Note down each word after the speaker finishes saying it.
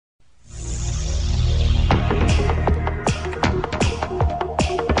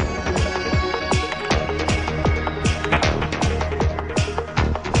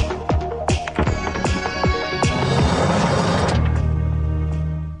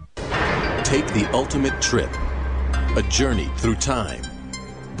Take the ultimate trip, a journey through time.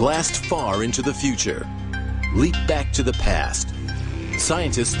 Blast far into the future. Leap back to the past.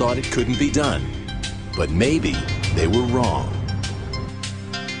 Scientists thought it couldn't be done, but maybe they were wrong.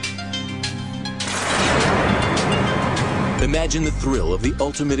 Imagine the thrill of the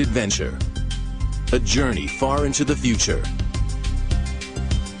ultimate adventure. A journey far into the future.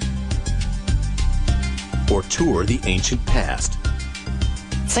 Or tour the ancient past.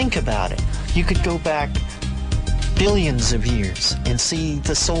 Think about it. You could go back billions of years and see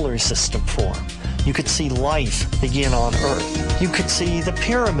the solar system form. You could see life begin on Earth. You could see the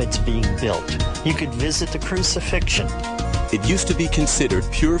pyramids being built. You could visit the crucifixion. It used to be considered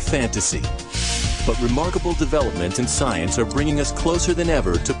pure fantasy, but remarkable developments in science are bringing us closer than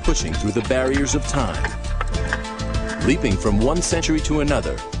ever to pushing through the barriers of time. Leaping from one century to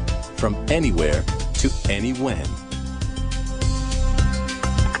another, from anywhere to any when.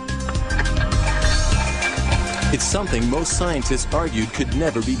 It's something most scientists argued could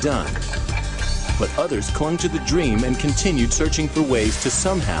never be done. But others clung to the dream and continued searching for ways to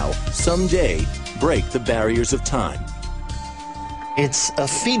somehow, someday, break the barriers of time. It's a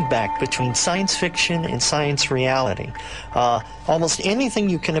feedback between science fiction and science reality. Almost anything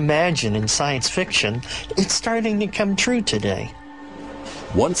you can imagine in science fiction, it's starting to come true today.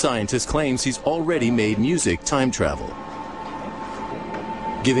 One scientist claims he's already made music time travel,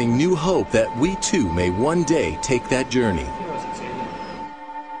 giving new hope that we too may one day take that journey.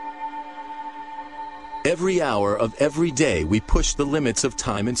 Every hour of every day we push the limits of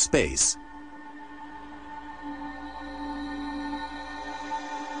time and space.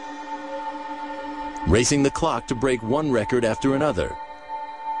 Racing the clock to break one record after another.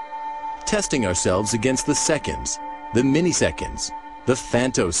 Testing ourselves against the seconds, the milliseconds, the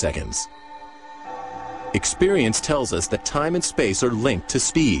femtoseconds. Experience tells us that time and space are linked to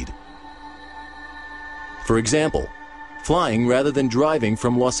speed. For example, flying rather than driving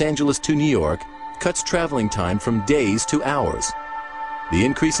from Los Angeles to New York cuts traveling time from days to hours. The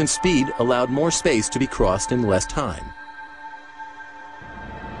increase in speed allowed more space to be crossed in less time.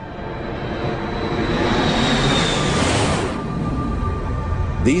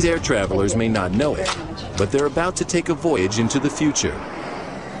 These air travelers may not know it, but they're about to take a voyage into the future.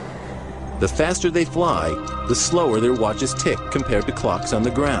 The faster they fly, the slower their watches tick compared to clocks on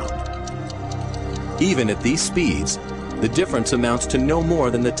the ground. Even at these speeds, the difference amounts to no more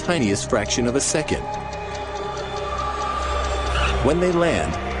than the tiniest fraction of a second. When they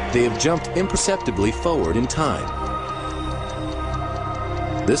land, they have jumped imperceptibly forward in time.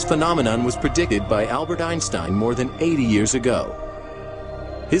 This phenomenon was predicted by Albert Einstein more than 80 years ago.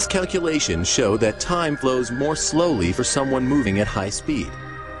 His calculations show that time flows more slowly for someone moving at high speed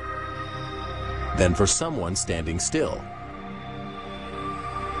than for someone standing still.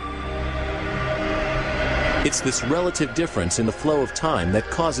 It's this relative difference in the flow of time that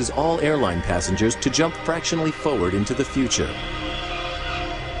causes all airline passengers to jump fractionally forward into the future.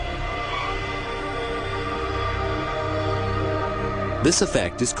 This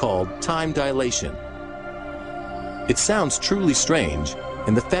effect is called time dilation. It sounds truly strange,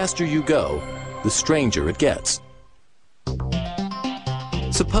 and the faster you go, the stranger it gets.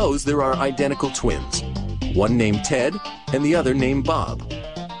 Suppose there are identical twins, one named Ted and the other named Bob.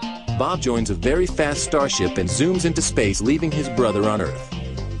 Bob joins a very fast starship and zooms into space, leaving his brother on Earth.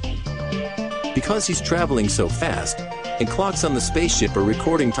 Because he's traveling so fast, and clocks on the spaceship are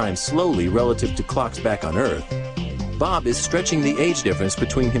recording time slowly relative to clocks back on Earth, Bob is stretching the age difference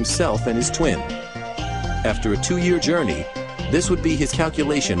between himself and his twin. After a 2-year journey, this would be his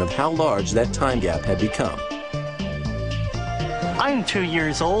calculation of how large that time gap had become. I'm 2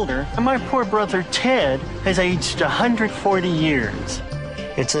 years older, and my poor brother Ted has aged 140 years.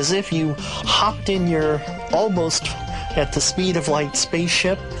 It's as if you hopped in your almost at the speed of light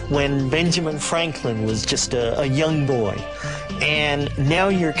spaceship when Benjamin Franklin was just a young boy. And now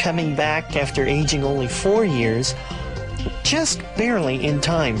you're coming back after aging only 4 years, just barely in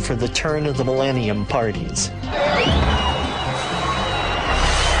time for the turn of the millennium parties.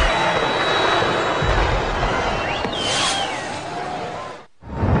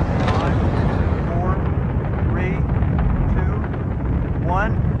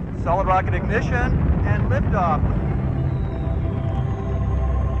 1, solid rocket ignition, and liftoff.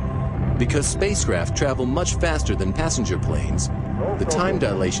 Because spacecraft travel much faster than passenger planes, the time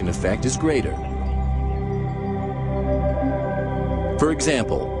dilation effect is greater. For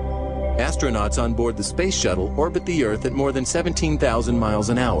example, astronauts on board the Space Shuttle orbit the Earth at more than 17,000 miles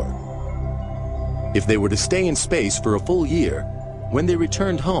an hour. If they were to stay in space for a full year, when they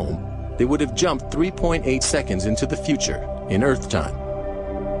returned home, they would have jumped 3.8 seconds into the future in Earth time.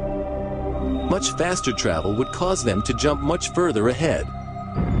 Much faster travel would cause them to jump much further ahead.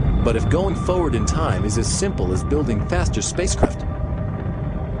 But if going forward in time is as simple as building faster spacecraft,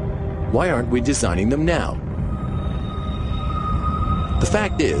 why aren't we designing them now? The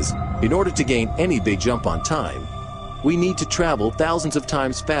fact is, in order to gain any big jump on time, we need to travel thousands of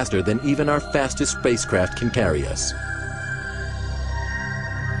times faster than even our fastest spacecraft can carry us.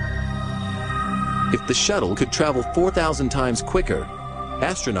 If the shuttle could travel 4,000 times quicker,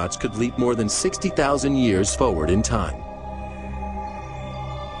 astronauts could leap more than 60,000 years forward in time.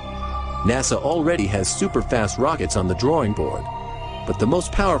 NASA already has super-fast rockets on the drawing board, but the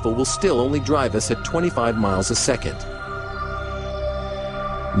most powerful will still only drive us at 25 miles a second.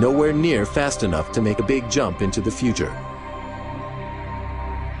 Nowhere near fast enough to make a big jump into the future.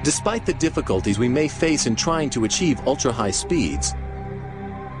 Despite the difficulties we may face in trying to achieve ultra-high speeds,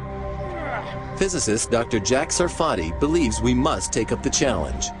 physicist Dr. Jack Sarfati believes we must take up the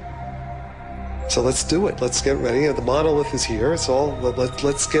challenge. So let's do it. Let's get ready. The monolith is here. It's all.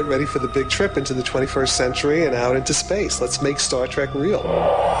 Let's get ready for the big trip into the 21st century and out into space. Let's make Star Trek real.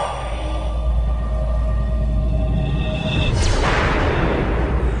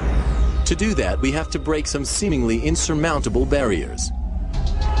 To do that, we have to break some seemingly insurmountable barriers.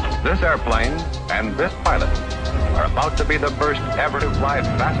 This airplane and this pilot are about to be the first ever to fly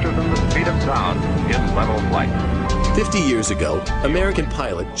faster than the speed of sound in level flight. 50 years ago, American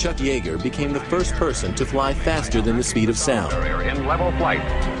pilot Chuck Yeager became the first person to fly faster than the speed of sound. In level flight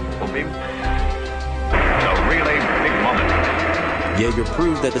will be a really big moment. Yeager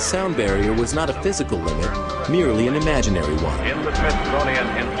proved that the sound barrier was not a physical limit, merely an imaginary one. In the Smithsonian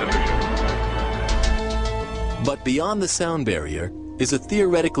Institution. But beyond the sound barrier is a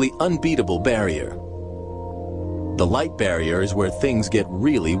theoretically unbeatable barrier. The light barrier is where things get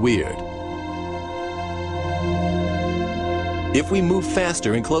really weird. If we move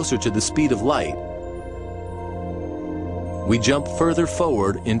faster and closer to the speed of light, we jump further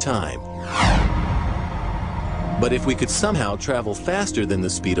forward in time. But if we could somehow travel faster than the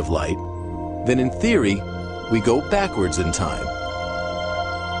speed of light, then in theory, we go backwards in time.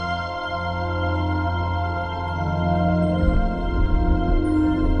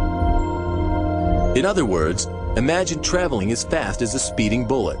 In other words, imagine traveling as fast as a speeding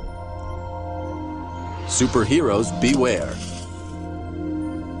bullet. Superheroes, beware.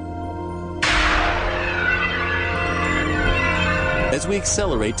 As we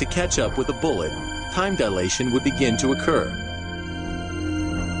accelerate to catch up with a bullet, time dilation would begin to occur.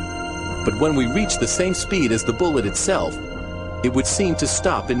 But when we reach the same speed as the bullet itself, it would seem to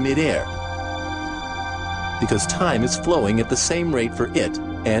stop in midair, because time is flowing at the same rate for it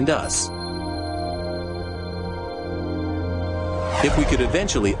and us. If we could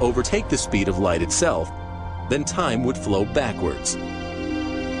eventually overtake the speed of light itself, then time would flow backwards.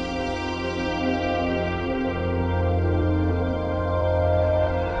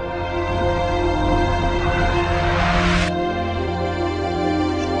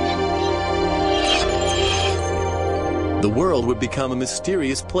 The world would become a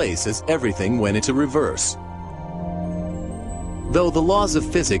mysterious place as everything went into reverse. Though the laws of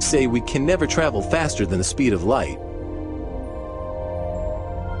physics say we can never travel faster than the speed of light,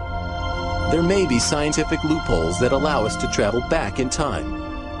 there may be scientific loopholes that allow us to travel back in time.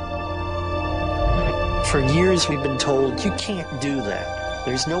 For years we've been told you can't do that.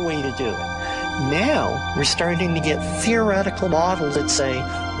 There's no way to do it. Now we're starting to get theoretical models that say,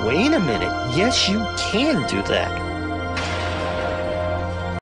 wait a minute, yes you can do that.